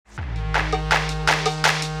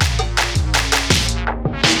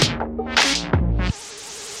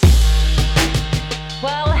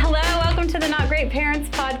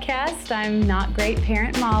podcast. I'm Not Great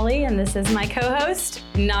Parent Molly, and this is my co-host,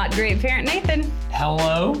 Not Great Parent Nathan.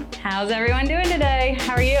 Hello. How's everyone doing today?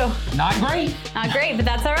 How are you? Not great. Not great, but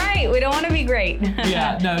that's all right. We don't want to be great.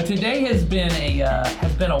 Yeah, no, today has been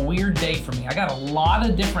a weird day for me. I got a lot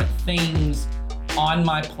of different things on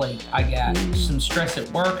my plate. I got some stress at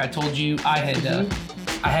work. I told you I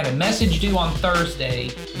had a message due on Thursday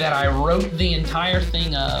that I wrote the entire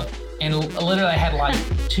thing of, and literally I had like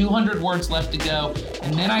 200 words left to go.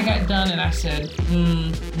 And then I got done and I said,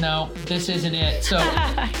 no, this isn't it. So,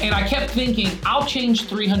 and I kept thinking, I'll change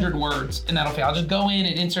 300 words and that'll fail. I'll just go in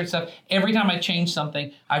and insert stuff. Every time I change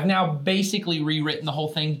something, I've now basically rewritten the whole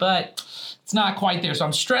thing, but it's not quite there. So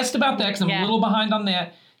I'm stressed about that because I'm a little behind on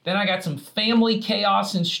that. Then I got some family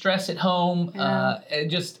chaos and stress at home,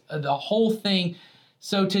 just the whole thing.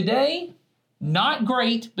 So today, not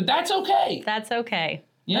great, but that's okay. That's okay.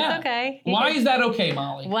 Yeah. That's okay. Why is that okay,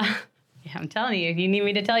 Molly? Well, yeah, I'm telling you, if you need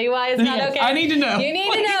me to tell you why it's not okay. I need to know. You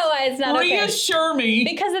need to know why it's not okay. Reassure me.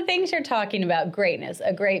 Because the things you're talking about, greatness,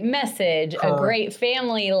 a great message, Correct. a great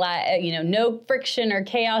family, no friction or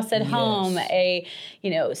chaos at home,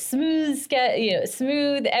 smooth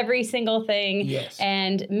every single thing,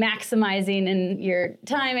 and maximizing in your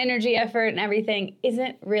time, energy, effort, and everything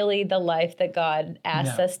isn't really the life that God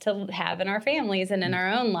asks us to have in our families and in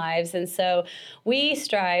our own lives. And so we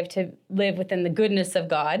strive to live within the goodness of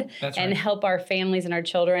God. That's and right. help our families and our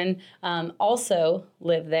children also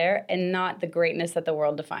live there, and not the greatness that the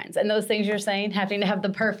world defines. And those things you're saying, having to have the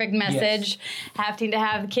perfect message, having to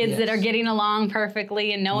have kids that are getting along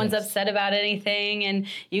perfectly and no one's upset about anything, and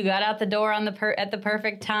you got out the door on at the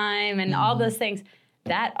perfect time, and all those things,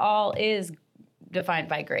 that all is defined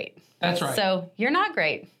by great. That's right. So you're not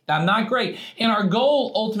great. I'm not great. And our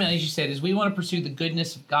goal, ultimately, as you said, is we want to pursue the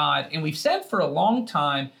goodness of God. And we've said for a long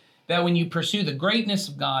time that when you pursue the greatness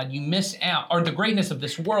of God, you miss out, or the greatness of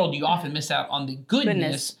this world, you often miss out on the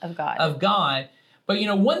goodness of God.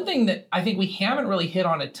 But one thing that I think we haven't really hit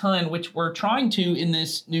on a ton, which we're trying to in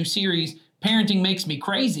this new series, Parenting Makes Me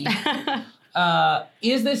Crazy,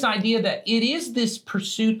 is this idea that it is this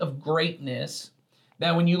pursuit of greatness,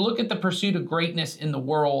 that when you look at the pursuit of greatness in the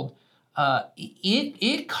world,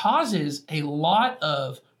 it causes a lot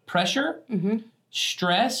of pressure,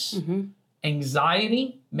 stress,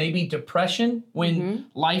 anxiety, maybe depression when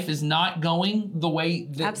life is not going the way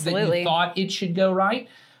that you thought it should go, right?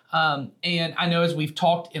 And I know, as we've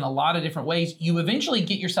talked in a lot of different ways, you eventually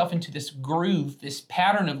get yourself into this groove, this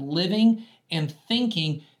pattern of living and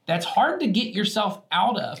thinking that's hard to get yourself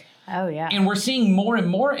out of. Oh, yeah. And we're seeing more and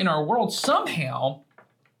more in our world, somehow,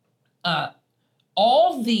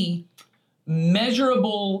 all the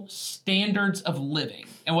measurable standards of living.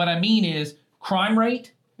 And what I mean is crime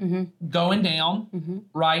rate, going down,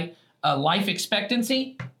 right? Life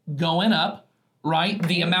expectancy going up, right?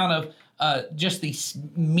 The amount of just the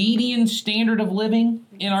median standard of living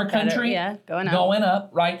in our country going up,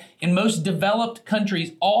 right? In most developed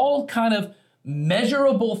countries, all kind of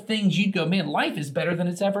measurable things, you'd go, man, life is better than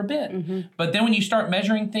it's ever been. But then when you start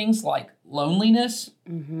measuring things like loneliness,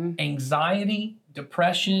 anxiety,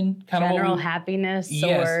 depression, kind general of happiness,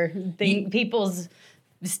 or people's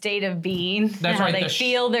state of being, that's how right, they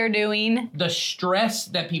feel they're doing. The stress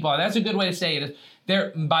that people have. That's a good way to say it.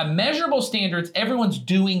 They're, by measurable standards, everyone's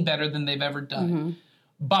doing better than they've ever done.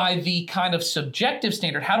 By the kind of subjective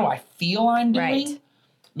standard, how do I feel I'm doing? Right.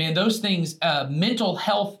 Man, those things, mental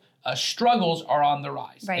health struggles are on the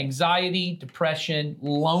rise. Right. Anxiety, depression,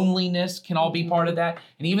 loneliness can all be part of that,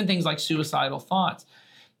 and even things like suicidal thoughts.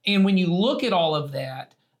 And when you look at all of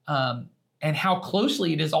that, and how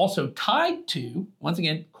closely it is also tied to, once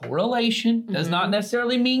again, correlation does not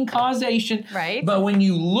necessarily mean causation. Right. But when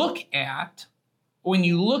you look at,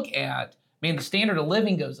 man, the standard of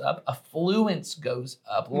living goes up, affluence goes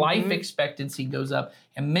up, life expectancy goes up,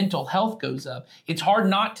 and mental health goes up. It's hard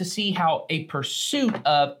not to see how a pursuit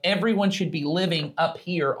of everyone should be living up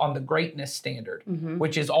here on the greatness standard,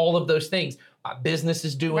 which is all of those things. My business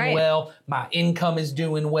is doing well. My income is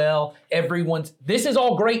doing well. This is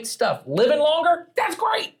all great stuff. Living longer, that's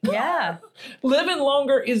great. Yeah. Living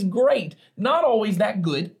longer is great. Not always that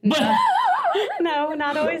good, but No,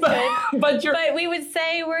 not always good. But we would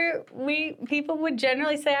say people would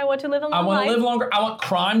generally say, I want to live a long life. I want to live longer. I want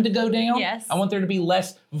crime to go down. Yes. I want there to be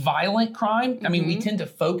less violent crime. I mean, we tend to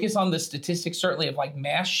focus on the statistics, certainly, of like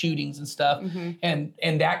mass shootings and stuff, and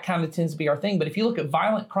that kind of tends to be our thing. But if you look at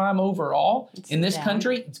violent crime overall in this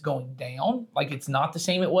country, it's going down. Like, it's not the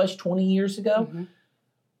same it was 20 years ago.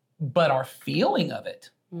 But our feeling of it,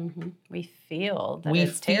 we feel that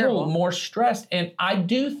it's terrible. More stressed. And I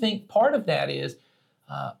do think part of that is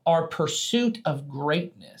our pursuit of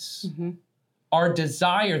greatness our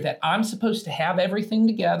desire that I'm supposed to have everything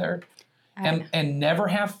together and never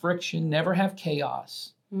have friction, never have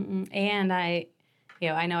chaos. And I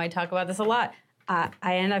know I talk about this a lot.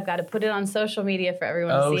 I've got to put it on social media for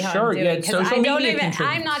everyone to see how I'm doing. Yeah, social media contributes.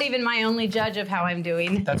 I'm not even my only judge of how I'm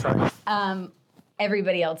doing. That's right.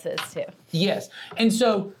 Everybody else is too. Yes. And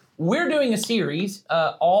so we're doing a series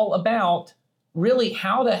all about really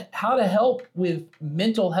how to help with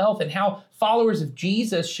mental health and how followers of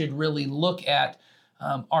Jesus should really look at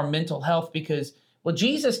our mental health, because, well,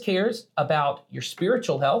 Jesus cares about your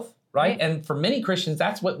spiritual health, right? And for many Christians,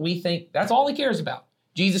 that's what we think, that's all he cares about.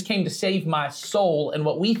 Jesus came to save my soul, and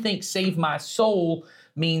what we think save my soul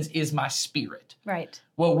means is my spirit. Right.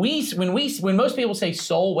 Well, when most people say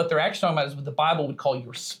soul, what they're actually talking about is what the Bible would call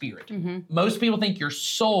your spirit. Most people think your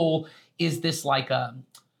soul is this like a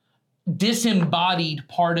disembodied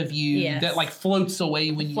part of you that like floats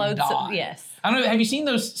away when you die. Yes. I don't know. Have you seen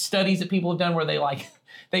those studies that people have done where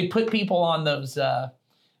they put people on those?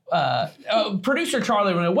 Producer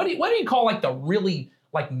Charlie, what do you call like the really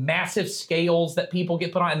like massive scales that people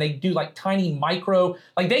get put on, and they do like tiny micro,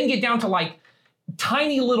 like they can get down to like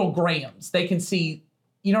tiny little grams. They can see,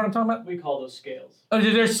 you know what I'm talking about? We call those scales. Oh,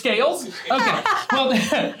 there's scales? Okay. Well,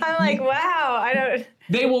 I'm like, wow, I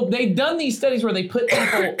don't. They've done these studies where they put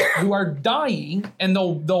people who are dying and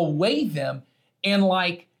they'll weigh them, and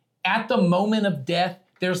like at the moment of death,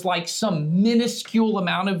 there's like some minuscule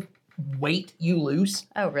amount of weight you lose.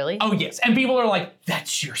 Oh, really? Oh, yes. And people are like,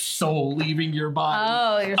 that's your soul leaving your body.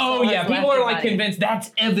 Oh, your soul. Oh, yeah. has People left are your like body. convinced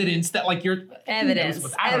that's evidence that like you're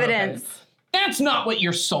Evidence. That's not what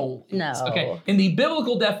your soul is. No. Okay. In the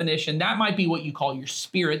biblical definition, that might be what you call your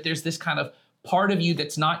spirit. There's this kind of part of you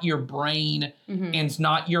that's not your brain and it's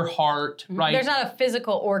not your heart, right? There's not a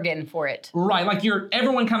physical organ for it. Right. Like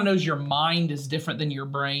everyone kind of knows your mind is different than your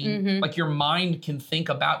brain. Like your mind can think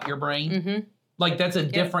about your brain. Like that's a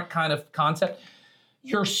different kind of concept.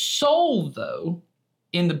 Your soul, though,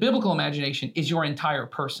 in the biblical imagination, is your entire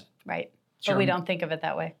person. Right. But we don't think of it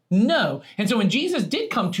that way. No. And so when Jesus did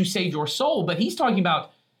come to save your soul, but he's talking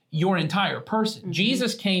about your entire person.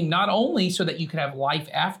 Jesus came not only so that you could have life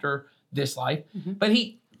after this life, but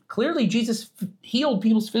Jesus healed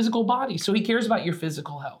people's physical bodies. So he cares about your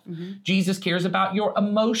physical health. Jesus cares about your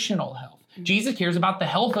emotional health. Jesus cares about the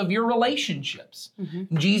health of your relationships.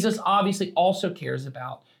 Jesus obviously also cares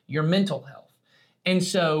about your mental health. And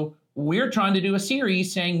so we're trying to do a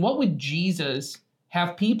series saying, what would Jesus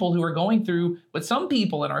have people who are going through what some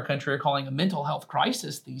people in our country are calling a mental health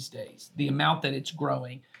crisis these days, the amount that it's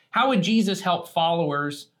growing? How would Jesus help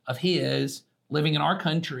followers of his living in our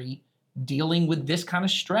country dealing with this kind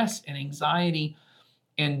of stress and anxiety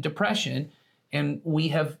and depression? And we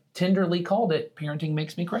have tenderly called it Parenting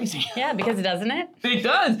Makes Me Crazy. Yeah, because doesn't it? It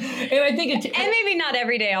does. And I think and maybe not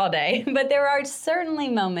every day, all day, but there are certainly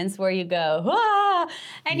moments where you go,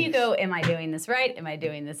 and you go, am I doing this right? Am I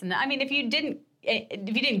doing this? And I mean, if you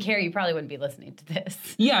didn't care, you probably wouldn't be listening to this.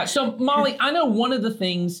 Yeah. So Molly, I know one of the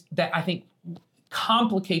things that I think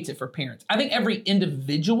complicates it for parents. I think every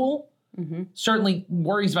individual certainly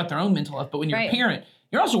worries about their own mental health, but when you're a parent,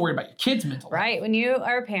 you're also worried about your kid's mental health. Right. When you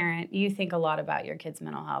are a parent, you think a lot about your kid's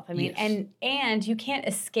mental health. I mean, and you can't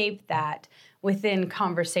escape that within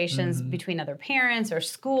conversations between other parents or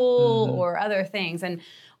school or other things. And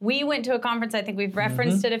we went to a conference, I think we've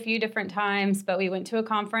referenced it a few different times, but we went to a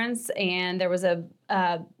conference and there was a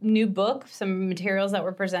new book, some materials that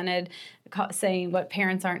were presented saying what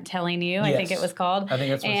parents aren't telling you, I think it was called. I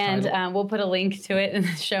think that's what it's And we'll put a link to it in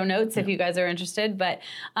the show notes if you guys are interested. But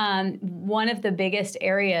one of the biggest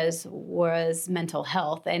areas was mental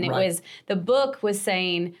health. And the book was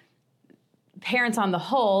saying, parents on the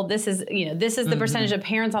whole, this is the percentage of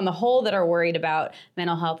parents on the whole that are worried about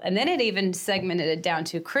mental health. And then it even segmented it down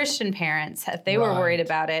to Christian parents, if they were worried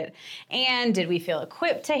about it. And did we feel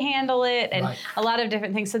equipped to handle it? And a lot of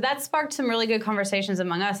different things. So that sparked some really good conversations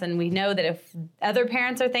among us. And we know that if other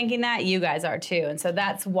parents are thinking that, you guys are too. And so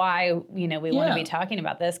that's why, we want to be talking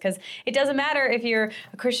about this, because it doesn't matter if you're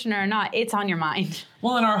a Christian or not, it's on your mind.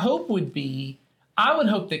 Well, and our hope would be, I would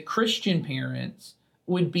hope that Christian parents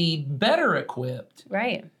would be better equipped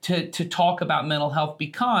to talk about mental health,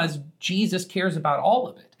 because Jesus cares about all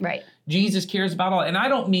of it. Right. Jesus cares about all. And I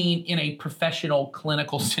don't mean in a professional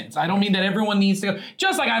clinical sense. I don't mean that everyone needs to go,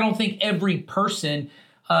 just like I don't think every person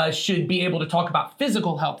should be able to talk about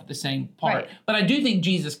physical health at the same part. Right. But I do think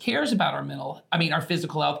Jesus cares about our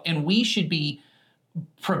physical health, and we should be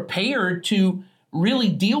prepared to really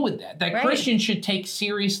deal with that. That Christians should take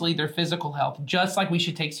seriously their physical health, just like we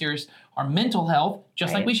should take serious our mental health,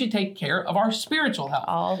 just like we should take care of our spiritual health.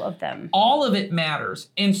 All of them. All of it matters.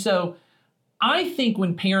 And so I think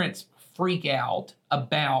when parents freak out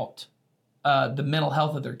about the mental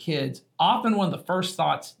health of their kids, often one of the first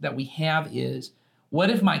thoughts that we have is, what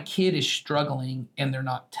if my kid is struggling and they're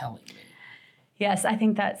not telling me? Yes, I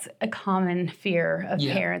think that's a common fear of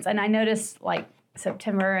parents. And I noticed like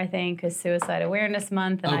September, I think, is Suicide Awareness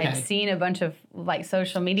Month. And I've seen a bunch of like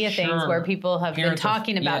social media things where people have been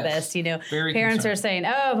talking about this. You know, parents are saying,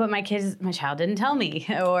 oh, but my child didn't tell me.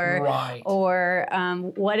 Or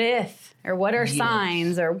what if, or what are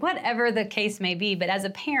signs, or whatever the case may be. But as a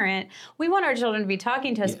parent, we want our children to be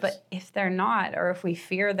talking to us. But if they're not, or if we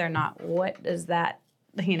fear they're not, what does that,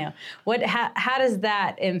 how does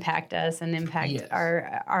that impact us and impact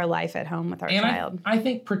our life at home with our child? I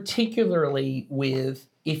think particularly with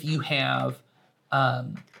if you have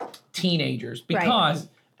teenagers, because,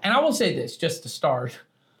 and I will say this just to start,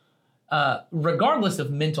 regardless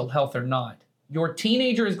of mental health or not, your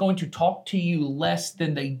teenager is going to talk to you less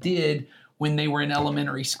than they did when they were in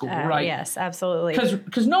elementary school, right? Yes, absolutely.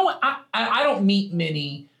 Because no one, I don't meet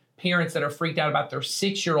many parents that are freaked out about their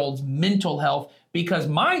 6-year-old's mental health, because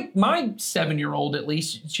my 7-year-old, at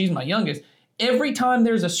least, she's my youngest, every time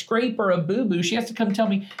there's a scrape or a boo-boo, she has to come tell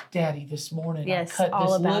me, Daddy, this morning I cut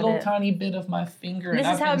this little tiny bit of my finger. And this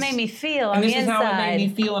is how it made me feel on the inside. And this is how it made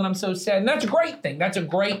me feel, and I'm so sad. And that's a great thing. That's a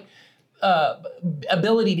great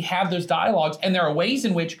ability to have those dialogues. And there are ways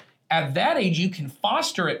in which, at that age, you can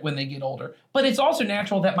foster it when they get older. But it's also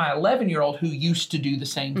natural that my 11-year-old, who used to do the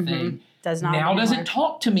same thing, doesn't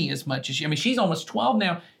talk to me as much as she's almost 12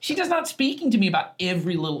 now. She does not speaking to me about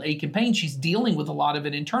every little ache and pain. She's dealing with a lot of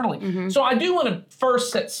it internally. So I do want to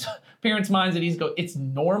first set parents' minds at ease. It's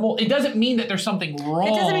normal. It doesn't mean that there's something wrong.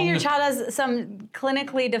 It doesn't mean your child has some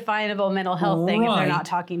clinically definable mental health thing if they're not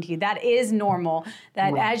talking to you. That is normal.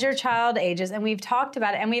 That as your child ages, and we've talked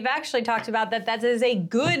about it, and we've actually talked about that is a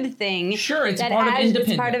good thing. Sure, it's part of independence.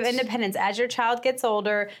 It's part of independence. As your child gets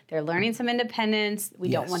older, they're learning some independence. We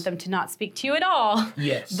don't want them to not speak to you at all.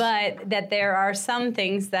 Yes. But that there are some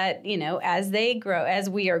things that, as they grow, as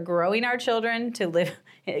we are growing our children to live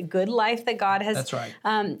a good life that God has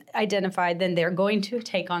identified, then they're going to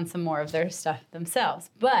take on some more of their stuff themselves.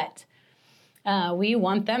 But we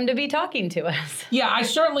want them to be talking to us. Yeah, I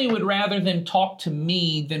certainly would rather them talk to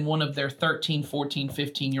me than one of their 13, 14,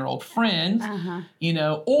 15-year-old friends,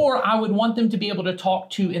 or I would want them to be able to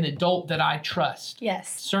talk to an adult that I trust.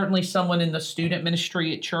 Yes. Certainly someone in the student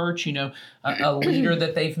ministry at church, a leader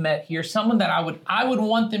that they've met here, someone that I would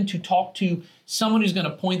want them to talk to, someone who's going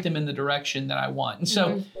to point them in the direction that I want. And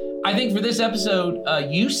so I think for this episode,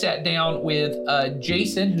 you sat down with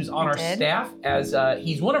Jason, who's on our staff, as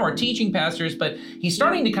he's one of our teaching pastors, but he's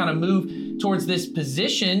starting to kind of move towards this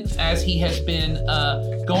position as he has been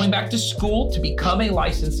going back to school to become a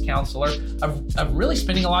licensed counselor, of really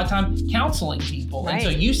spending a lot of time counseling people. Right. And so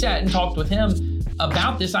you sat and talked with him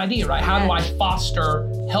about this idea, right? How do I foster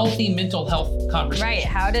healthy mental health conversations? Right.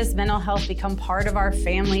 How does mental health become part of our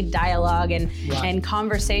family dialogue and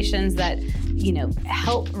conversations that,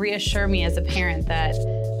 help reassure me as a parent that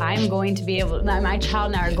I'm going to be able, that my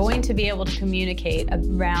child and I are going to be able to communicate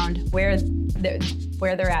around where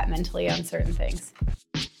they're at mentally on certain things.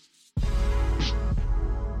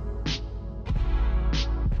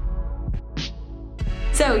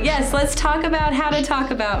 So yes, let's talk about how to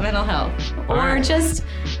talk about mental health,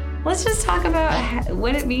 let's just talk about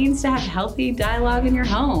what it means to have healthy dialogue in your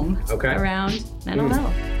home around mental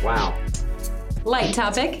health. Wow. Light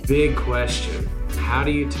topic. Big question. How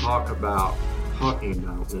do you talk about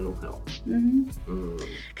mental health?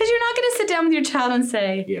 Because you're not going to sit down with your child and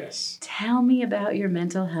say, yes, tell me about your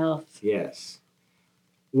mental health. Yes.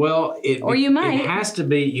 Well, you might. It has to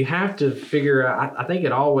be, you have to figure out, I think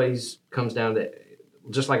it always comes down to,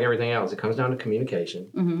 just like everything else, it comes down to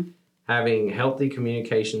communication. Having healthy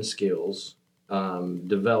communication skills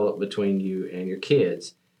develop between you and your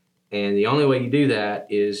kids. And the only way you do that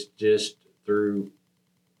is just through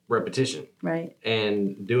repetition. Right.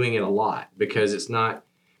 And doing it a lot, because it's not,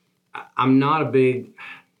 I want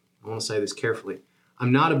to say this carefully,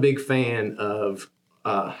 I'm not a big fan of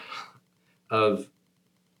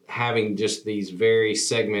having just these very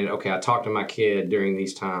segmented, I talk to my kid during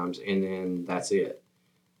these times and then that's it.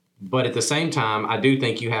 But at the same time, I do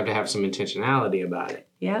think you have to have some intentionality about it.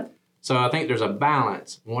 Yep. So I think there's a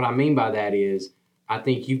balance. And what I mean by that is, I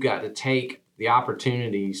think you've got to take the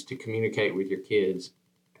opportunities to communicate with your kids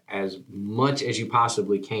as much as you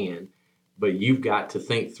possibly can, but you've got to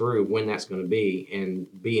think through when that's going to be and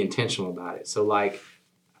be intentional about it. So like,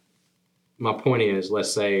 my point is,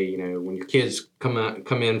 let's say, when your kids come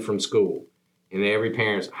in from school and every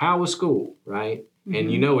parent's, how was school, right?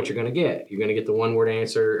 and you know what you're going to get. You're going to get the one word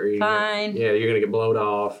answer, or Fine. you're going to get blowed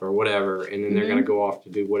off or whatever, and then they're going to go off to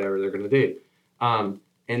do whatever they're going to do.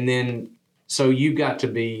 And then, so you've got to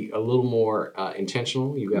be a little more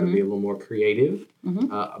intentional. You've got to be a little more creative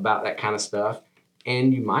about that kind of stuff,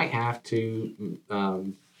 and you might have to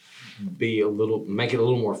make it a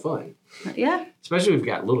little more fun. Yeah. Especially if you've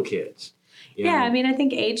got little kids. You know? I mean, I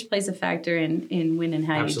think age plays a factor in when and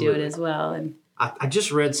how Absolutely. you do it as well. And I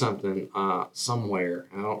just read something somewhere.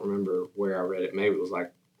 I don't remember where I read it. Maybe it was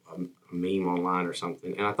like a meme online or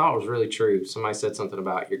something. And I thought it was really true. Somebody said something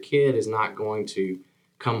about your kid is not going to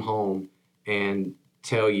come home and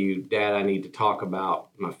tell you, Dad, I need to talk about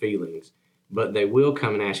my feelings. But they will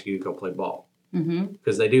come and ask you to go play ball.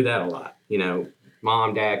 Because they do that a lot. You know,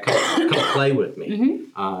 Mom, Dad, come play with me.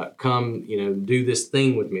 Come, do this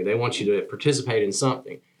thing with me. They want you to participate in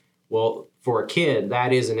something. Well, for a kid,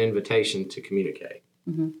 that is an invitation to communicate.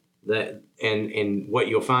 That and what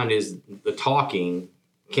you'll find is the talking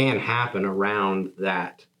can happen around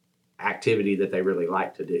that activity that they really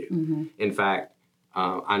like to do. In fact,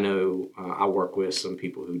 I know I work with some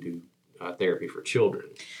people who do therapy for children.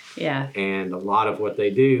 Yeah. And a lot of what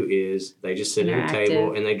they do is they just sit at a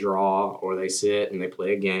table Interactive. and they draw, or they sit and they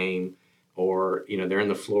play a game, or they're in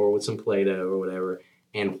the floor with some Play-Doh or whatever.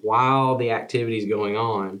 And while the activity is going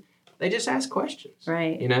on, they just ask questions.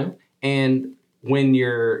 Right. And when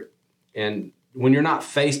you're not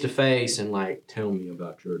face to face and like, tell me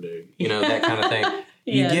about your day, that kind of thing,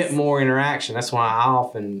 you get more interaction. That's why I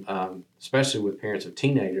often, especially with parents of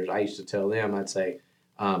teenagers, I used to tell them, I'd say,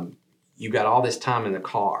 you've got all this time in the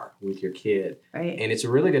car with your kid. Right. And it's a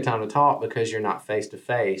really good time to talk because you're not face to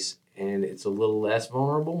face and it's a little less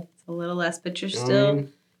vulnerable. It's a little less, but you're You know what I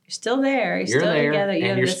mean? you're still there. You're still there, together. You and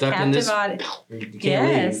have you're this stuck in captive this. audience. You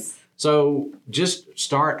can't leave. So just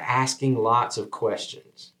start asking lots of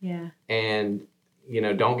questions. Yeah. And,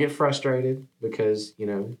 don't get frustrated because,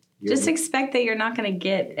 Just expect that you're not going to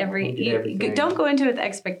get everything. Don't go into it with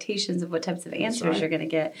expectations of what types of answers right. you're going to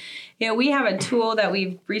get. We have a tool that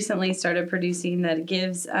we've recently started producing that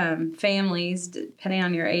gives families, depending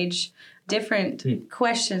on your age, different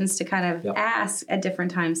questions to kind of ask at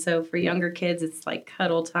different times. So for younger kids, it's like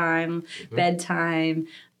cuddle time, bedtime,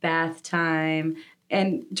 bath time,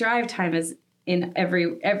 and drive time is in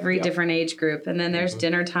every different age group. And then there's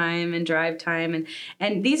dinner time and drive time.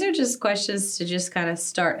 And these are just questions to just kind of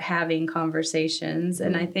start having conversations.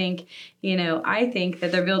 And I think, that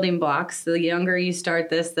they're building blocks. The younger you start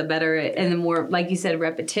this, the better and the more, like you said,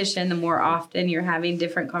 repetition, the more often you're having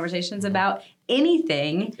different conversations about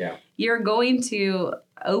anything, you're going to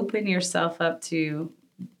open yourself up to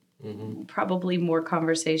probably more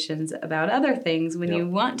conversations about other things when you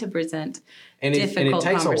want to present difficult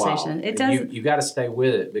conversation. It does. You got to stay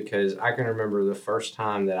with it because I can remember the first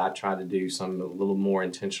time that I tried to do something a little more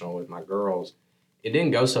intentional with my girls. It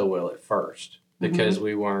didn't go so well at first because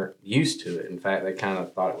we weren't used to it. In fact, they kind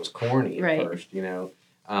of thought it was corny at first.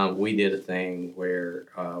 We did a thing where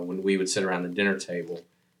when we would sit around the dinner table,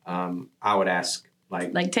 I would ask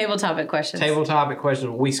like table topic questions. Table topic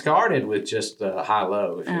questions. We started with just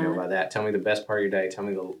high-low, if you know by that. Tell me the best part of your day. Tell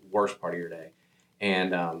me the worst part of your day.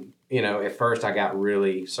 And, at first I got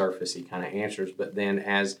really surfacey kind of answers. But then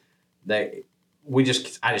as I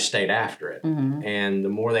just stayed after it. And the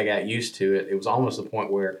more they got used to it, it was almost the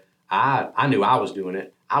point where I knew I was doing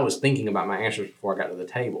it. I was thinking about my answers before I got to the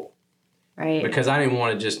table. Right. Because I didn't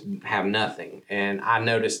want to just have nothing. And I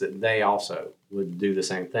noticed that they also would do the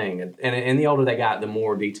same thing. And the older they got, the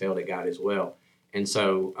more detailed it got as well. And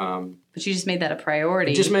so... but you just made that a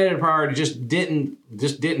priority. Just made it a priority. Just didn't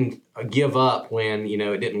give up when,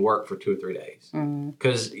 it didn't work for 2 or 3 days.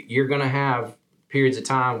 Because you're going to have periods of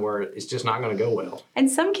time where it's just not going to go well. And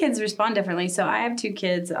some kids respond differently. So I have 2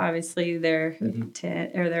 kids. Obviously, they're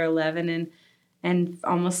 10 or they're 11 and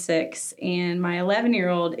almost 6. And my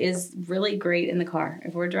 11-year-old is really great in the car.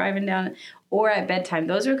 If we're driving down or at bedtime,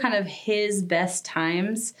 those are kind of his best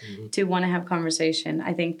times to want to have conversation.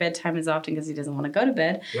 I think bedtime is often because he doesn't want to go to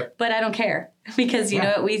bed, but I don't care because,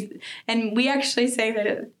 we actually say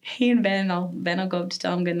that he and Ben will go up to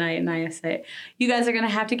tell him good night. And I say, you guys are going to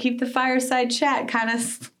have to keep the fireside chat kind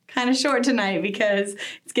of short tonight because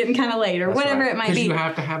it's getting kind of late or whatever it might be. You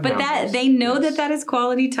have to have but boundaries. they know that is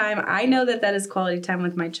quality time. I know that is quality time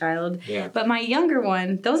with my child. Yeah. But my younger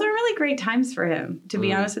one, those aren't really great times for him, to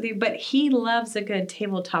be honest with you. But he loves a good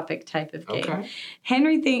table topic type of game.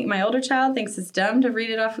 Okay. My older child thinks it's dumb to read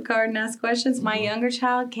it off a card and ask questions. My younger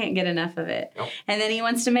child can't get enough of it. Yep. And then he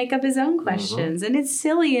wants to make up his own questions. And it's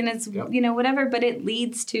silly and it's, whatever. But it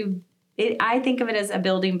leads to I think of it as a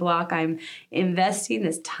building block. I'm investing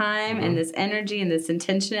this time and this energy and this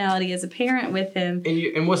intentionality as a parent with him.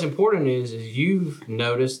 And what's important is you've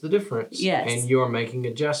noticed the difference. Yes. And you're making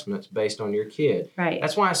adjustments based on your kid. Right.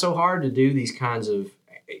 That's why it's so hard to do these kinds of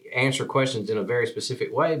answer questions in a very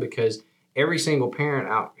specific way, because every single parent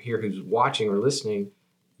out here who's watching or listening,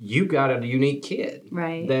 you got a unique kid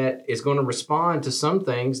that is going to respond to some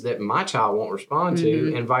things that my child won't respond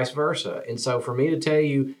to, and vice versa. And so for me to tell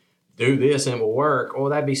you, do this and it will work,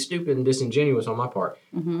 that'd be stupid and disingenuous on my part.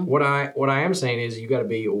 What I am saying is you got to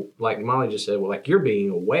be, like Molly just said, like you're being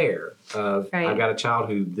aware of, I've got a child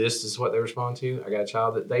who this is what they respond to. I got a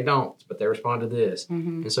child that they don't, but they respond to this.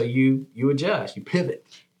 And so you adjust, you pivot.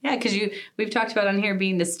 Yeah, because we've talked about on here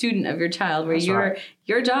being the student of your child, where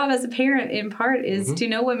your job as a parent in part is to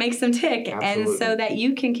know what makes them tick. Absolutely. And so that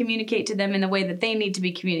you can communicate to them in the way that they need to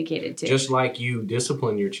be communicated to. Just like you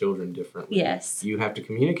discipline your children differently. Yes. You have to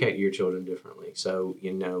communicate to your children differently. So,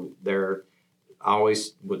 I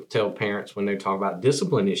always would tell parents when they talk about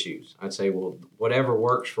discipline issues, I'd say, well, whatever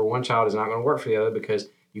works for one child is not going to work for the other, because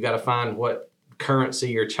you got to find what currency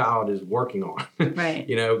your child is working on. Right.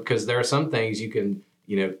 Because there are some things you can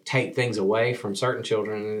take things away from certain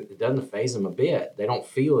children and it doesn't faze them a bit. They don't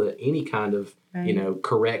feel any kind of,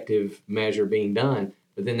 corrective measure being done.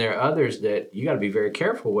 But then there are others that you got to be very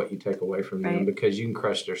careful what you take away from them, because you can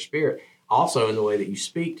crush their spirit. Also in the way that you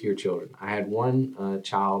speak to your children. I had one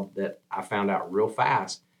child that I found out real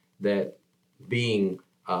fast that being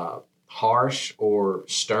harsh or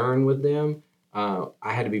stern with them, I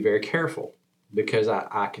had to be very careful, because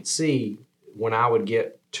I could see when I would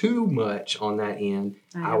get too much on that end,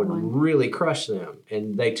 I would really crush them.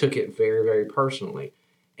 And they took it very, very personally.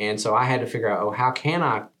 And so I had to figure out, how can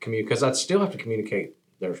I communicate? Because I'd still have to communicate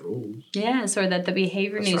there's rules. Yes, or that the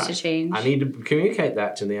behavior needs to change. I need to communicate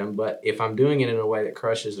that to them. But if I'm doing it in a way that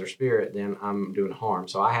crushes their spirit, then I'm doing harm.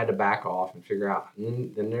 So I had to back off and figure out.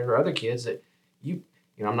 And then there are other kids that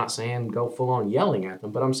I'm not saying go full on yelling at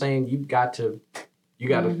them, but I'm saying you got to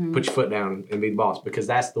put your foot down and be the boss, because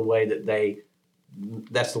that's the way that they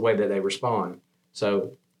respond.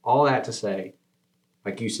 So all that to say,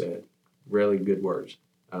 like you said, really good words.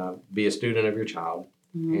 Be a student of your child,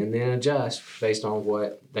 and then adjust based on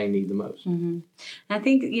what they need the most. I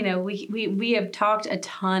think, we have talked a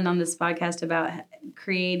ton on this podcast about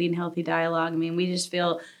creating healthy dialogue. I mean, we just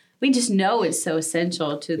know it's so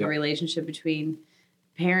essential to the relationship between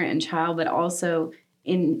parent and child, but also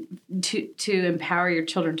to empower your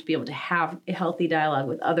children to be able to have a healthy dialogue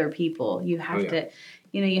with other people. You have to,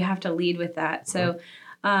 you have to lead with that. So,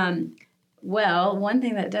 one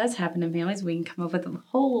thing that does happen in families, we can come up with a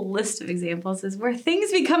whole list of examples, is where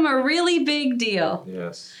things become a really big deal.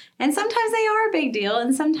 Yes. And sometimes they are a big deal,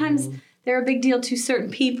 and sometimes they're a big deal to certain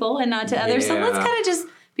people and not to others. So let's kind of just,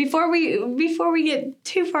 before we get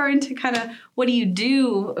too far into kind of what do you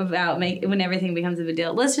do about when everything becomes a big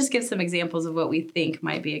deal, let's just give some examples of what we think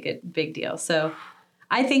might be a big deal. So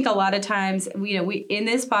I think a lot of times, we in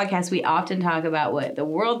this podcast, we often talk about what the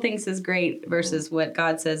world thinks is great versus what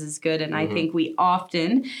God says is good. And I think we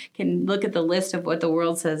often can look at the list of what the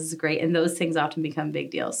world says is great, and those things often become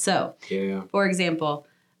big deals. So, for example,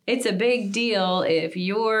 it's a big deal if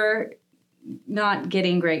you're not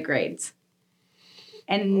getting great grades.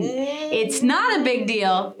 And it's not a big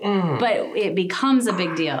deal, but it becomes a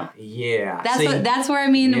big deal. Yeah. That's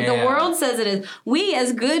where the world says it is. We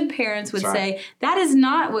as good parents would say that is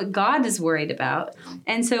not what God is worried about.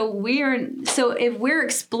 And so if we're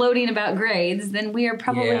exploding about grades, then we are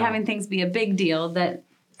probably having things be a big deal. That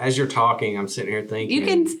as you're talking, I'm sitting here thinking, you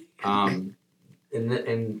can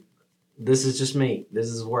and this is just me. This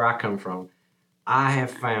is where I come from. I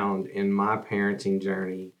have found in my parenting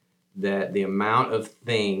journey that the amount of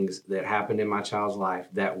things that happened in my child's life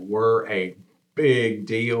that were a big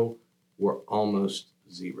deal were almost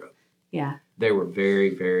zero. Yeah. They were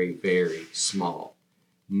very, very, very small.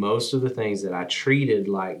 Most of the things that I treated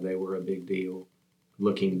like they were a big deal,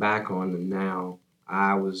 looking back on them now,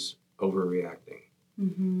 I was overreacting.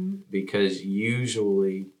 Because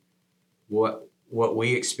usually what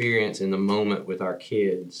we experience in the moment with our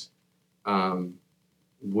kids,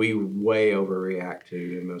 we way overreact to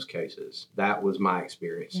in most cases. That was my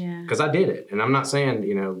experience. Because I did it. And I'm not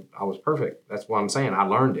saying, I was perfect. That's what I'm saying. I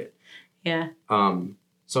learned it. Yeah.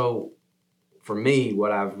 So for me,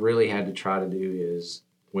 what I've really had to try to do is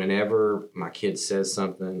whenever my kid says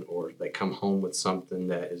something or they come home with something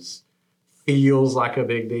that feels like a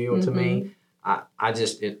big deal to me, I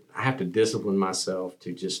have to discipline myself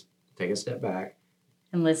to just take a step back.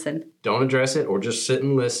 And listen. Don't address it, or just sit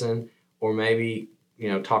and listen, or maybe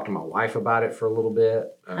talk to my wife about it for a little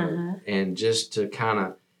bit, and just to kind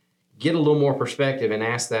of get a little more perspective and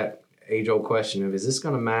ask that age-old question of, is this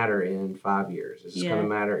going to matter in 5 years? Is this going to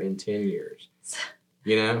matter in 10 years?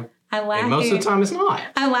 You know? I'm laughing. And most of the time it's not.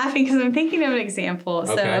 I'm laughing because I'm thinking of an example.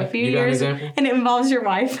 Okay. So a few You got an years, example? and it involves your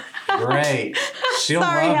wife. Great. She'll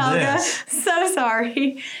Sorry, love Helga. this. So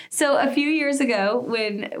sorry. So a few years ago,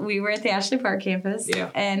 when we were at the Ashley Park campus,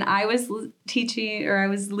 and I was teaching, or I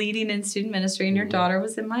was leading in student ministry, and your daughter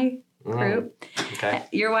was in my group. Okay.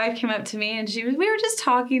 Your wife came up to me, and we were just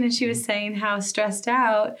talking, and she was saying how stressed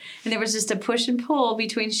out, and there was just a push and pull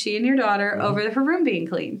between she and your daughter over her room being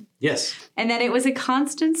clean. Yes. And that it was a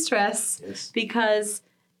constant stress because,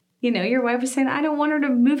 you know, your wife was saying, I don't want her to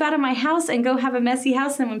move out of my house and go have a messy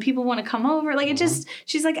house. And when people want to come over, like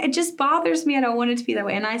she's like, it just bothers me. I don't want it to be that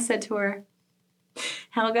way. And I said to her,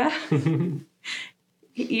 Helga,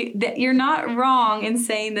 you're not wrong in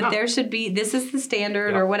saying that there should be, this is the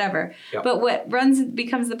standard or whatever. But what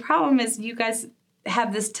becomes the problem is you guys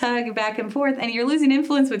have this tug back and forth, and you're losing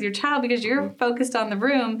influence with your child because you're focused on the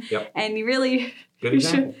room, and you really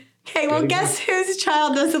should. Okay, well, guess whose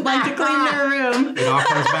child doesn't like to clean their room? It all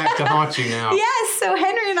comes back to haunt you now. Yes, so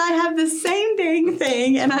Henry and I have the same dang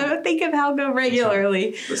thing, and I think of Helga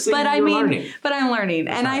regularly. But I'm learning.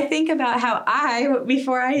 And I think about how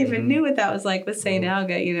before I even knew what that was like, was saying to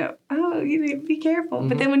Helga, you know, be careful.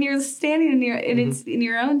 But then when you're standing it's in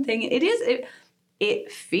your own thing,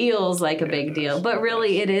 it feels like a big deal, but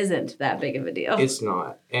really it isn't that big of a deal. It's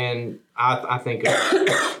not. And I think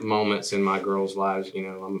of moments in my girls' lives. You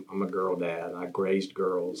know, I'm a girl dad. I raised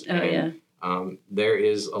girls. There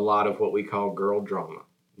is a lot of what we call girl drama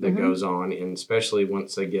that goes on, and especially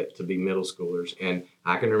once they get to be middle schoolers. And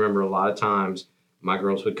I can remember a lot of times my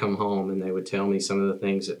girls would come home and they would tell me some of the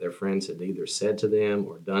things that their friends had either said to them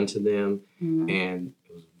or done to them. And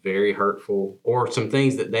it was very hurtful, or some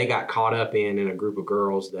things that they got caught up in a group of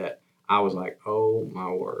girls that I was like, oh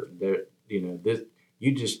my word,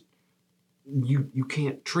 you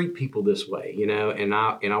can't treat people this way, you know. And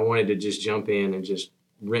I wanted to just jump in and just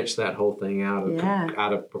wrench that whole thing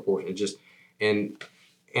out of proportion.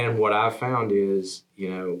 And what I found is, you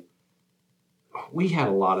know, we had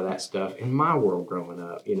a lot of that stuff in my world growing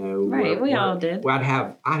up, you know. Right, we all did. I'd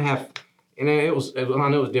have, and I know it was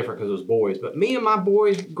different because it was boys, but me and my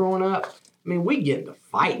boys growing up, I mean, we get into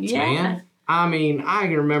fights, man. I mean, I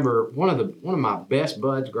can remember one of my best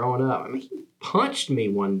buds growing up. I mean, he punched me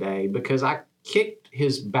one day because I kicked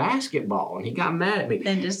his basketball, and he got mad at me.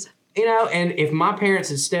 And just, you know, and if my parents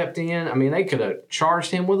had stepped in, I mean, they could have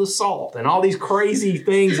charged him with assault and all these crazy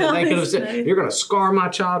things that they could have said. You're going to scar my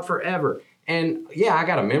child forever. And yeah, I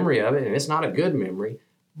got a memory of it, and it's not a good memory,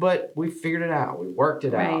 but we figured it out. We worked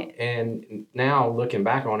it out. And now looking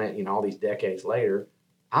back on it, you know, all these decades later,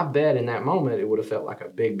 I bet in that moment it would have felt like a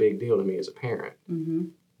big, big deal to me as a parent.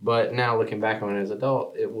 But now looking back on it as an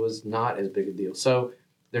adult, it was not as big a deal. So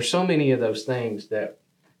there's so many of those things that,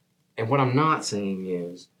 and what I'm not saying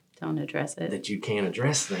is, don't address it. That you can't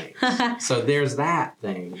address things. So there's that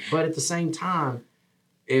thing. But at the same time,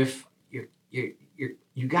 if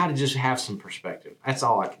you got to just have some perspective. That's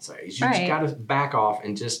all I can say. Is you just got to back off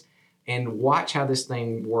and watch how this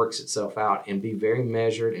thing works itself out, and be very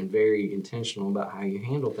measured and very intentional about how you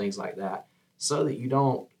handle things like that, so that you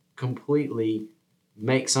don't completely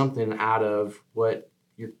make something out of what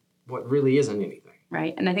really isn't anything.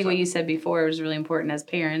 Right. And I think what you said before was really important. As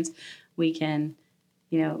parents, we can,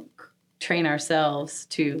 you know, train ourselves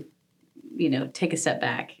to, you know, take a step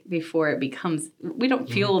back before it becomes, we don't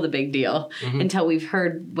feel the big deal until we've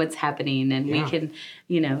heard what's happening, and we can,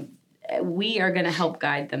 you know, we are going to help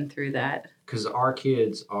guide them through that. Because our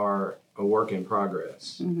kids are a work in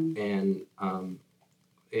progress. And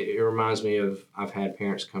it reminds me of, I've had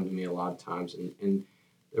parents come to me a lot of times, and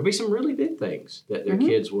there'll be some really big things that their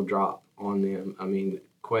kids will drop on them. I mean,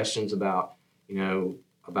 questions about, you know,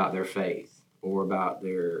 about their faith, or about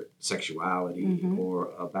their sexuality,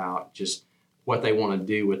 or about just what they want to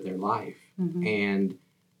do with their life. And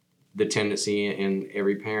the tendency in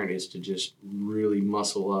every parent is to just really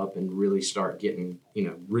muscle up and really start getting, you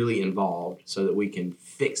know, really involved so that we can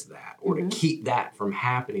fix that, or to keep that from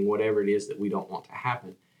happening, whatever it is that we don't want to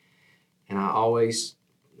happen. And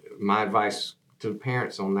my advice to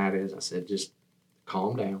parents on that is, I said, just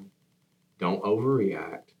calm down. Don't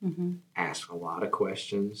overreact. Ask a lot of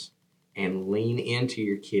questions, and lean into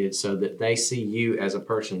your kids so that they see you as a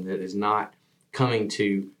person that is not coming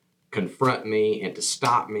to confront me and to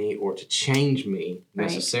stop me or to change me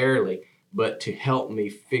necessarily, but to help me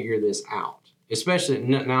figure this out. Especially,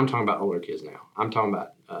 now I'm talking about older kids now. I'm talking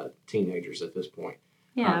about teenagers at this point.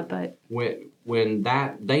 Yeah, but when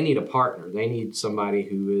they need a partner, they need somebody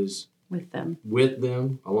who is with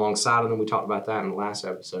them, alongside of them. We talked about that in the last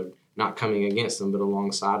episode. not coming against them, but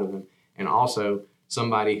alongside of them. And also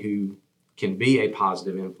somebody who can be a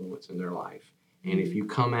positive influence in their life. And if you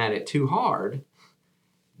come at it too hard,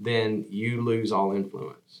 then you lose all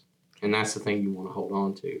influence. And that's the thing you want to hold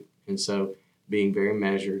on to. And so being very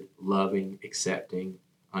measured, loving, accepting,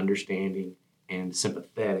 understanding, and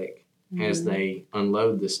sympathetic as they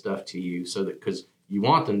unload this stuff to you, so that, because you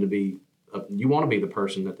want them to be, you want to be the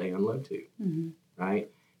person that they unload to, right?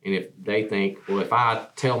 And if they think, well, if I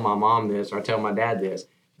tell my mom this or I tell my dad this,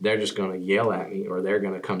 they're just going to yell at me, or they're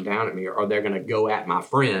going to come down at me, or they're going to go at my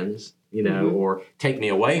friends, you know, or take me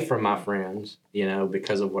away from my friends, you know,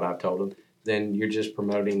 because of what I've told them, then you're just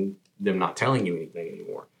promoting them not telling you anything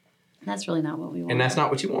anymore. That's really not what we want. And that's not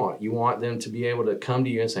what you want. You want them to be able to come to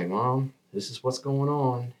you and say, Mom, this is what's going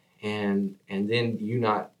on. And then you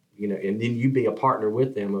not, you know, and then you be a partner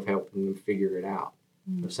with them of helping them figure it out.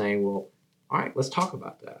 Of saying, well, all right, let's talk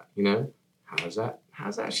about that. You know, how does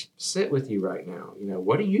that sit with you right now? You know,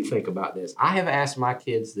 what do you think about this? I have asked my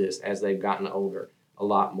kids this as they've gotten older a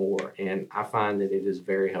lot more, and I find that it is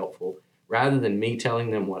very helpful. Rather than me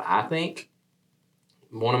telling them what I think,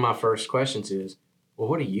 one of my first questions is, well,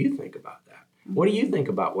 what do you think about that? What do you think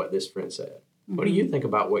about what this friend said? What do you think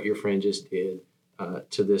about what your friend just did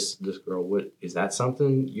to this girl? What, is that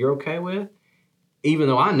something you're okay with? Even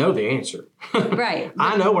though I know the answer. Right.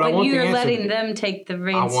 I know what I want the answer. But you're letting them take the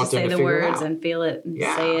reins to say the words and feel it and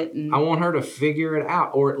say it. And I want her to figure it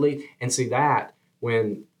out, or at least, and see that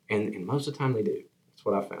when, and most of the time they do. That's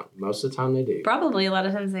what I found. Most of the time they do. Probably a lot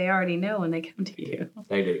of times they already know when they come to you.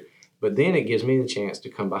 They do. But then it gives me the chance to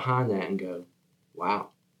come behind that and go, wow,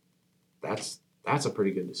 that's a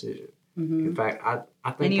pretty good decision. In fact,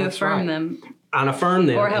 I think and you that's affirm right. them. And affirm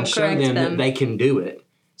them Or help and show correct them that them. they can do it.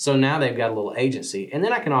 So now they've got a little agency. And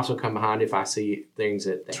then I can also come behind if I see things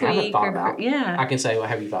that they haven't Tweak thought or- about. yeah. I can say, well,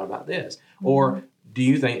 have you thought about this? Or do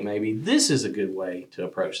you think maybe this is a good way to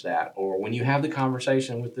approach that? Or when you have the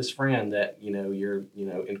conversation with this friend that, you know, you're, you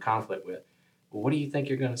know, in conflict with, well, what do you think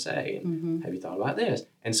you're going to say? And have you thought about this?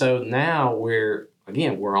 And so now we're on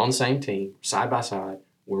the same team, side by side.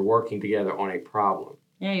 We're working together on a problem.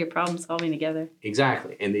 Yeah, you're problem solving together.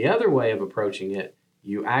 Exactly. And the other way of approaching it,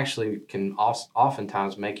 you actually can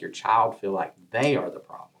oftentimes make your child feel like they are the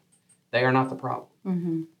problem. They are not the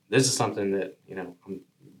problem. This is something that, you know, I'm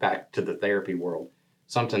back to the therapy world.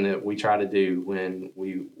 Something that we try to do when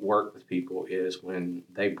we work with people is when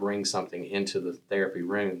they bring something into the therapy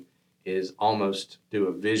room is almost do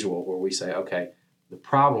a visual where we say, okay, the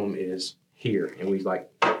problem is here. And we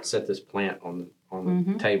like set this plant on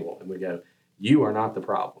the table and we go, you are not the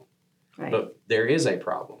problem, but there is a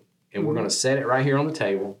problem. And we're going to set it right here on the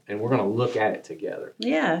table and we're going to look at it together.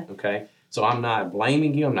 Yeah. Okay. So I'm not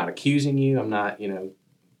blaming you. I'm not accusing you. I'm not, you know,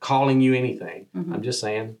 calling you anything. I'm just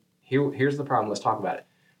saying, here's the problem. Let's talk about it.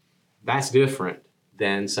 That's different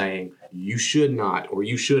than saying you should not or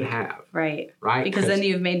you should have. Right. Right. Because then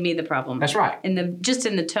you've made me the problem. That's right. In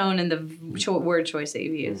the tone and the word choice that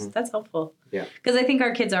you use. That's helpful. Yeah. Because I think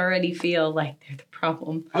our kids already feel like they're the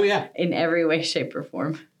problem. Oh yeah. In every way, shape, or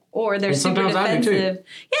form. Or they're And super sometimes I do, too. defensive.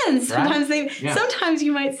 Yeah, and sometimes Right? sometimes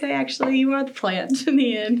you might say, actually, you are the plant in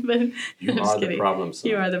the end. But You I'm just are the kidding. problem,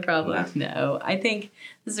 son. You are the problem. Yeah. No, I think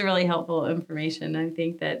this is really helpful information. I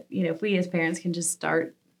think that, you know, if we as parents can just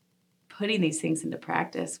start putting these things into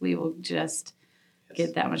practice, we will just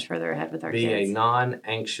get that much further ahead with our Be kids. a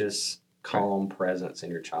non-anxious, calm presence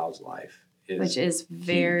in your child's life. Which is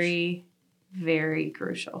very, very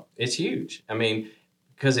crucial. It's huge. I mean,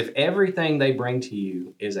 because if everything they bring to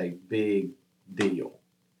you is a big deal,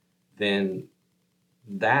 then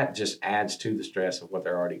that just adds to the stress of what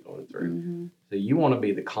they're already going through. So you want to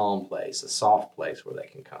be the calm place, the soft place where they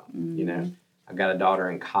can come. You know, I've got a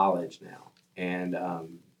daughter in college now, and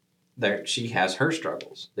she has her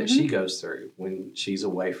struggles that she goes through when she's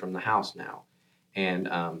away from the house now. And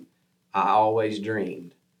I always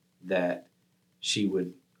dreamed that she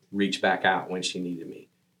would reach back out when she needed me.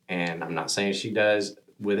 And I'm not saying she does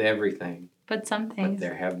with everything, But some but things.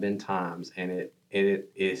 there have been times, and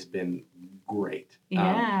it has been great.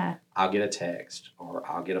 Yeah. I'll get a text or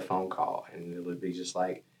I'll get a phone call, and it'll be just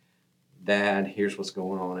like, Dad, here's what's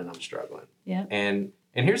going on, and I'm struggling. Yeah. And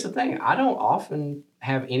here's the thing, I don't often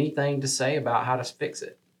have anything to say about how to fix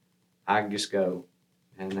it. I just go,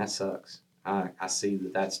 and that sucks. I see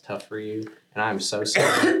that that's tough for you, and I'm so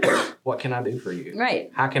sorry. What can I do for you?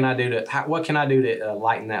 Right. What can I do to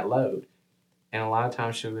lighten that load? And a lot of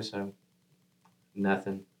times she'll go, so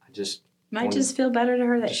nothing. I just Might just feel better to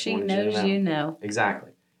her that just she wanted you to knows know. you know.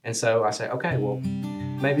 Exactly. And so I say, okay, well,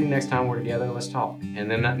 maybe next time we're together, let's talk. And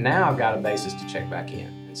then now I've got a basis to check back in.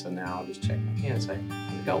 And so now I'll just check back in and say,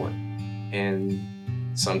 how's it going? And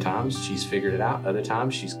sometimes she's figured it out. Other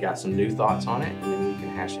times she's got some new thoughts on it, and then you can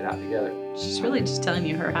hash it out together. She's really just telling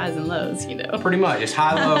you her highs and lows, you know. Pretty much. It's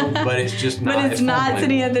high-low, but it's just not. But it's not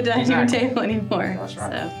sitting at the dining room Exactly. table anymore. That's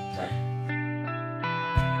right. So.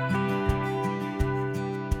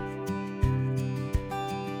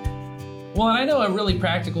 Well, and I know a really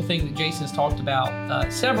practical thing that Jason's talked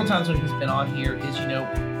about several times when he's been on here is,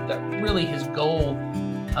 that really his goal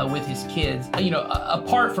with his kids,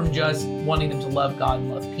 apart from just wanting them to love God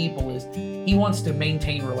and love people, is he wants to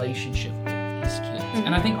maintain relationship with his kids. Mm-hmm.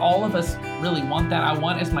 And I think all of us really want that. I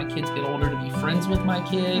want, as my kids get older, to be friends with my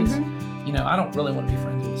kids. Mm-hmm. I don't really want to be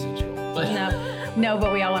friends with a 6-year-old. But No,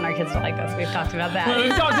 but we all want our kids to like us. We've talked about that.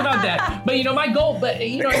 We've talked about that. But my goal,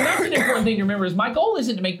 and that's an important thing to remember, is my goal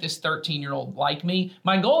isn't to make this 13-year-old like me.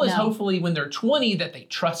 My goal is hopefully when they're 20 that they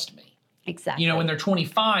trust me. Exactly. When they're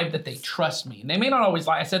 25 that they trust me. And they may not always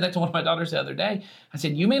I said that to one of my daughters the other day. I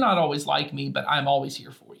said, you may not always like me, but I'm always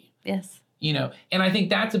here for you. Yes. And I think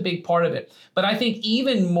that's a big part of it. But I think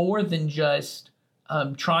even more than just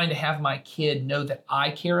trying to have my kid know that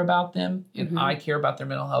I care about them and I care about their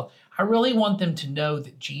mental health, I really want them to know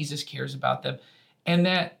that Jesus cares about them and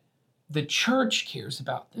that the church cares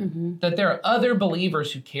about them, that there are other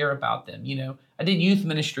believers who care about them. I did youth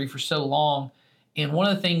ministry for so long, and one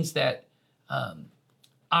of the things that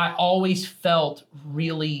I always felt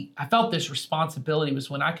this responsibility was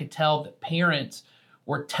when I could tell that parents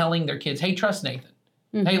were telling their kids, hey, trust Nathan.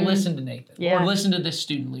 Hey, listen to Nathan, or listen to this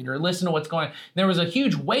student leader, or listen to what's going on. There was a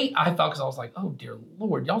huge weight I felt because I was like, oh, dear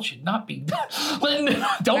Lord, y'all should not be,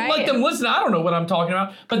 don't let them listen. I don't know what I'm talking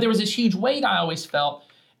about. But there was this huge weight I always felt.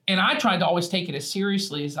 And I tried to always take it as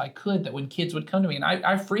seriously as I could, that when kids would come to me, and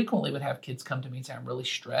I frequently would have kids come to me and say, I'm really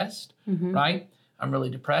stressed, right? I'm really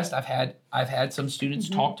depressed. I've had some students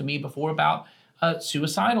talk to me before about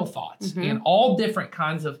suicidal thoughts and all different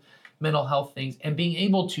kinds of mental health things, and being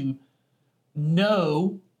able to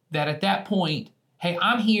know that at that point, hey,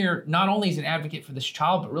 I'm here not only as an advocate for this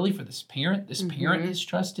child, but really for this parent. This parent has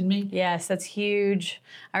trusted me. Yes, that's huge.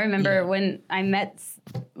 I remember when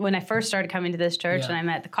I first started coming to this church and I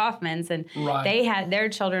met the Kaufmans, and they had, their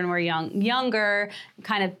children were younger,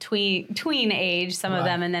 kind of tween age, some of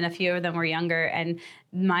them, and then a few of them were younger. And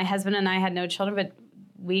my husband and I had no children, but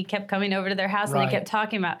we kept coming over to their house and they kept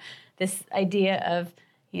talking about this idea of,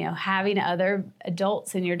 having other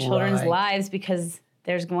adults in your children's lives, because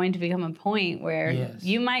there's going to become a point where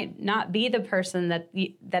you might not be the person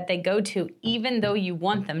that they go to, even though you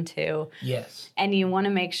want them to. Yes. And you want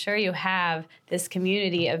to make sure you have this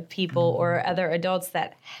community of people or other adults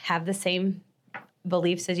that have the same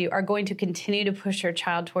beliefs as you, are going to continue to push your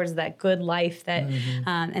child towards that good life that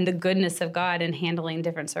and the goodness of God in handling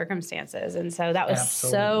different circumstances. And so that was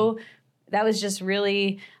that was just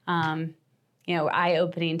really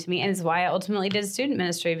eye-opening to me. And it's why I ultimately did student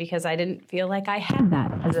ministry, because I didn't feel like I had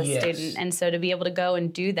that as a student. And so to be able to go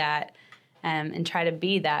and do that and try to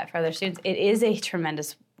be that for other students, it is a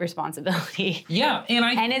tremendous responsibility. Yeah.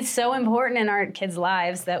 And it's so important in our kids'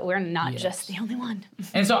 lives that we're not just the only one.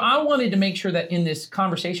 And so I wanted to make sure that in this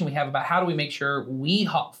conversation we have about how do we make sure we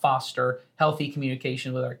foster healthy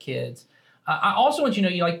communication with our kids, I also want you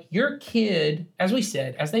to know, your kid, as we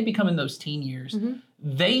said, as they become in those teen years,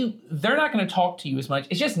 they're not going to talk to you as much.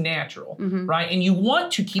 It's just natural, right? And you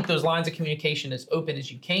want to keep those lines of communication as open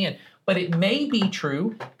as you can. But it may be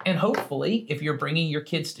true, and hopefully, if you're bringing your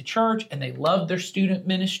kids to church and they love their student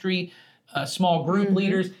ministry, small group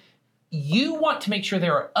leaders, you want to make sure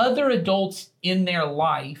there are other adults in their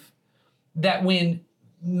life that when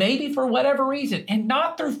maybe for whatever reason, and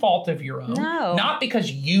not through fault of your own, not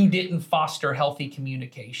because you didn't foster healthy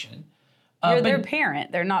communication. You're their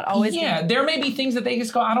parent. They're not always. Yeah, there may be things that they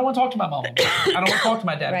just go, I don't want to talk to my mom about this. I don't want to talk to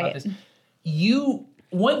my dad about this.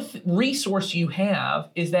 One resource you have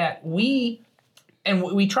is that we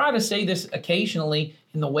try to say this occasionally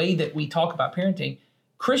in the way that we talk about parenting,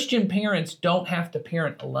 Christian parents don't have to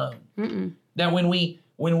parent alone. That when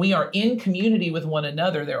we are in community with one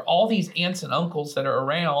another, there are all these aunts and uncles that are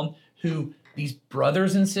around, these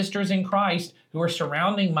brothers and sisters in Christ who are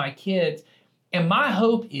surrounding my kids. And my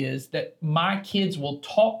hope is that my kids will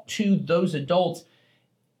talk to those adults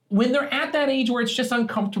when they're at that age where it's just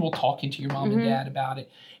uncomfortable talking to your mom and dad about it.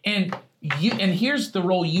 And here's the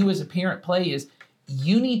role you as a parent play is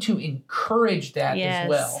you need to encourage that as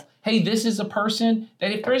well. Hey, this is a person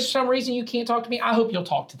that if there's some reason you can't talk to me, I hope you'll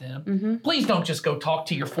talk to them. Please don't just go talk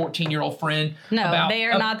to your 14-year-old friend. No, they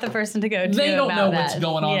are not the person to go to. They don't know what's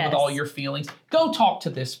going on with all your feelings. Go talk to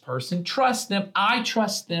this person. Trust them. I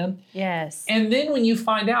trust them. Yes. And then when you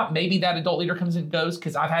find out, maybe that adult leader comes and goes,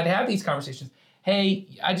 because I've had to have these conversations. hey,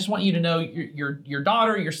 I just want you to know your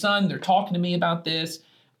daughter, your son, they're talking to me about this.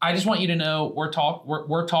 I just want you to know we're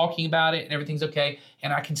talking about it and everything's okay.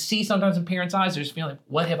 And I can see sometimes in parents' eyes, they're just feeling,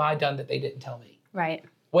 what have I done that they didn't tell me? Right.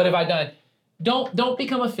 What have I done? Don't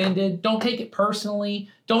become offended. Don't take it personally.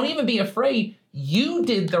 Don't even be afraid. You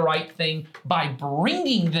did the right thing by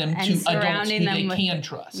bringing them to adults who they can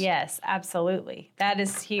trust. Yes, absolutely. That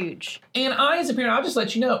is huge. And I, as a parent, I'll just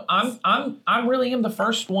let you know, I really am the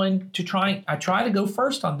first one to try. I try to go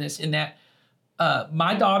first on this in that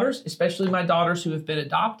my daughters, especially my daughters who have been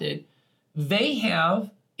adopted, they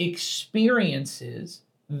have experiences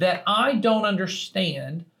that I don't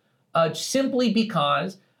understand simply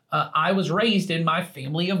because I was raised in my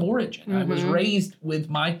family of origin. Mm-hmm. I was raised with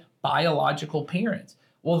my biological parents.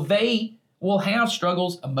 Well, they will have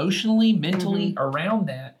struggles emotionally, mentally around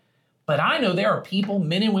that. But I know there are people,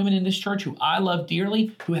 men and women in this church who I love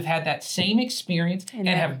dearly, who have had that same experience and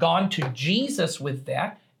have gone to Jesus with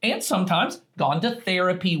that, and sometimes gone to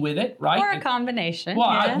therapy with it, right? Or a combination.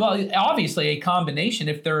 Well, well, obviously a combination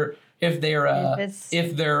if they're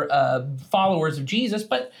followers of Jesus,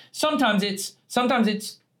 but sometimes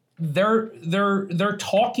it's they're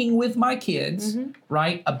talking with my kids,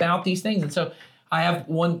 right, about these things. And so I have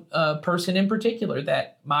one person in particular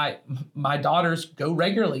that my daughters go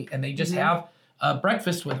regularly, and they just have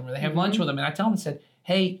breakfast with them, or they have lunch with them. And I tell them, I said,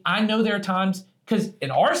 hey, I know there are times, because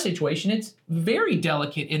in our situation, it's very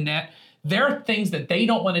delicate in that there are things that they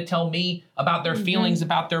don't want to tell me about their feelings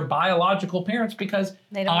about their biological parents because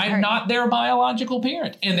I'm not their biological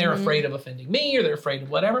parent. And they're afraid of offending me, or they're afraid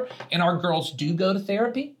of whatever. And our girls do go to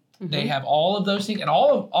therapy. They have all of those things. And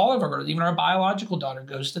all of our girls, even our biological daughter,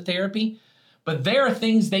 goes to therapy. But there are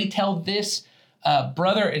things they tell this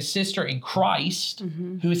brother and sister in Christ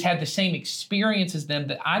who has had the same experience as them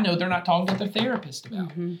that I know they're not talking to their therapist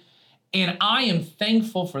about. And I am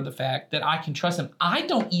thankful for the fact that I can trust them. I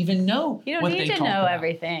don't even know what they talk about. You don't need to know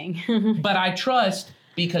everything. But I trust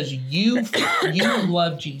because you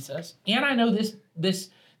love Jesus, and I know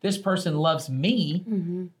this person loves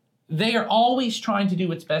me. They are always trying to do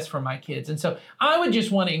what's best for my kids. And so I would just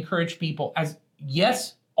want to encourage people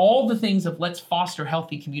all the things of let's foster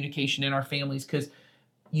healthy communication in our families, because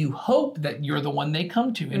you hope that you're the one they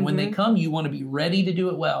come to. And when they come, you want to be ready to do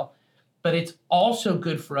it well. But it's also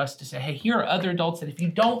good for us to say, hey, here are other adults that if you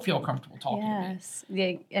don't feel comfortable talking to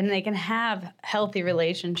me. And they can have healthy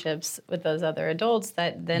relationships with those other adults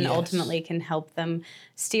that then ultimately can help them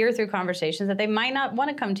steer through conversations that they might not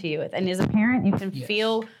want to come to you with. And as a parent, you can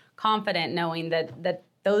feel confident knowing that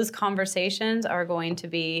those conversations are going to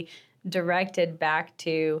be directed back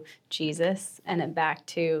to Jesus and back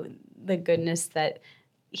to the goodness that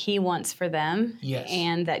he wants for them,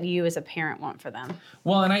 and that you as a parent want for them.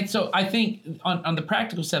 Well, and I think on the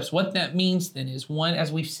practical steps, what that means then is, one,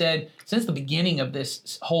 as we've said since the beginning of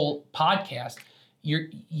this whole podcast, you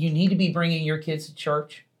need to be bringing your kids to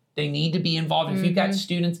church. They need to be involved. If you've got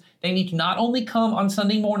students, they need to not only come on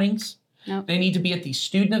Sunday mornings, they need to be at these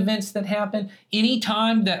student events that happen.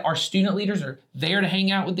 Anytime that our student leaders are there to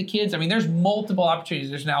hang out with the kids, I mean, there's multiple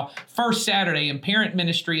opportunities. There's now First Saturday and parent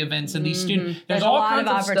ministry events and these students. There's all kinds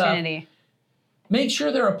of opportunity. Stuff. Make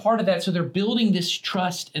sure they're a part of that so they're building this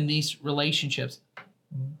trust in these relationships.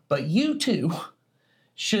 But you too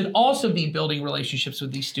should also be building relationships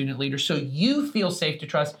with these student leaders so you feel safe to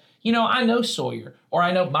trust. You know, I know Sawyer, or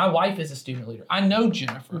I know my wife is a student leader. I know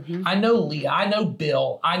Jennifer. I know Leah. I know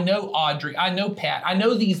Bill. I know Audrey. I know Pat. I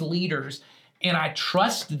know these leaders, and I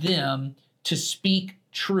trust them to speak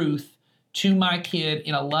truth to my kid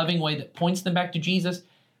in a loving way that points them back to Jesus.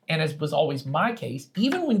 And as was always my case,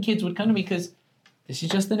 even when kids would come to me, because this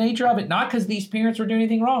is just the nature of it, not because these parents were doing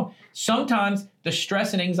anything wrong. Sometimes the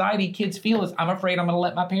stress and anxiety kids feel is, I'm afraid I'm going to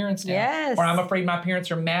let my parents down. Or I'm afraid my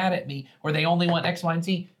parents are mad at me, or they only want X, Y, and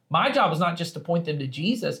Z. My job is not just to point them to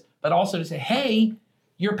Jesus, but also to say, hey,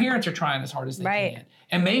 your parents are trying as hard as they can.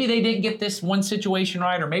 And maybe they didn't get this one situation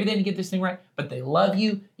right, or maybe they didn't get this thing right, but they love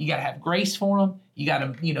you. You got to have grace for them. You got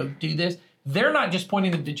to, do this. They're not just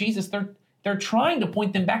pointing them to Jesus. They're trying to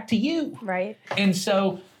point them back to you. Right. And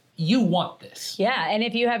so you want this. Yeah. And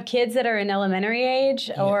if you have kids that are in elementary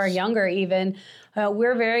age or younger even,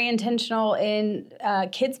 we're very intentional in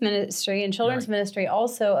kids ministry and children's ministry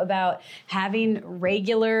also about having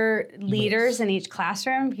regular leaders in each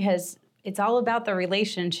classroom, because it's all about the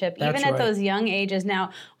relationship, even at those young ages.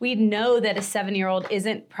 Now, we know that a 7-year-old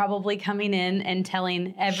isn't probably coming in and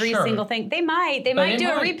telling every single thing. They might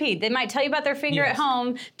do a repeat. They might tell you about their finger at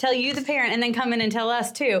home, tell you the parent, and then come in and tell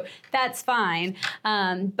us too. That's fine.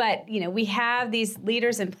 But, we have these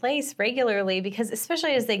leaders in place regularly, because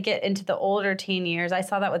especially as they get into the older teen years, I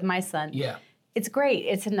saw that with my son. it's great.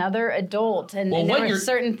 It's another adult, and, Well, and what there were you're-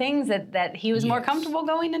 certain things that he was more Yes. comfortable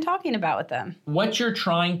going and talking about with them. What you're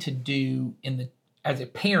trying to do as a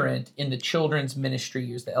parent in the children's ministry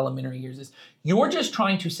years, the elementary years, is you're just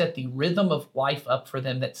trying to set the rhythm of life up for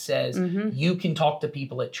them that says you can talk to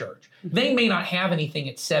people at church. They may not have anything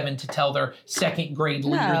at 7 to tell their second grade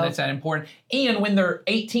leader No. that's that important. And when they're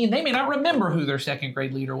 18, they may not remember who their second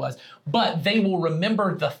grade leader was, but they will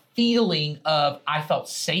remember the feeling of, I felt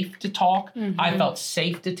safe to talk. I felt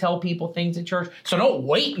safe to tell people things at church. So don't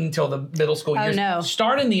wait until the middle school years. no.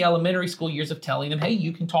 Start in the elementary school years of telling them, hey,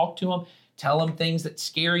 you can talk to them. Tell them things that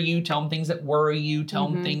scare you, tell them things that worry you, tell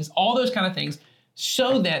them things, all those kind of things,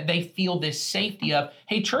 so that they feel this safety of,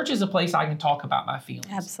 hey, church is a place I can talk about my feelings.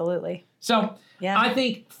 Absolutely. So Yeah. I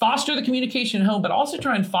think foster the communication at home, but also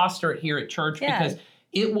try and foster it here at church Yeah. because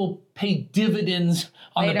it will pay dividends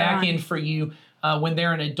on the Later back on. end for you when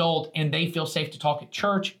they're an adult and they feel safe to talk at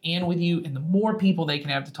church and with you. And the more people they can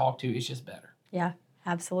have to talk to, it's just better. Yeah,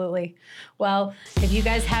 absolutely. Well, if you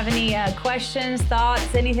guys have any questions,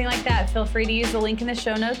 thoughts, anything like that, feel free to use the link in the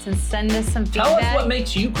show notes and send us some feedback. Tell us what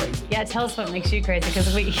makes you crazy. Yeah, tell us what makes you crazy,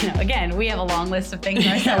 because we, again, we have a long list of things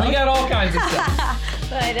ourselves. Yeah, we got all kinds of stuff.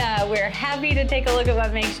 But we're happy to take a look at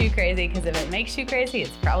what makes you crazy, because if it makes you crazy,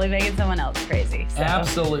 it's probably making someone else crazy. So.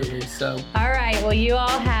 Absolutely. So All right. Well, you all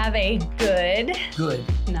have a good, good.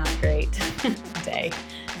 not great day.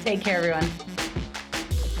 Take care, everyone.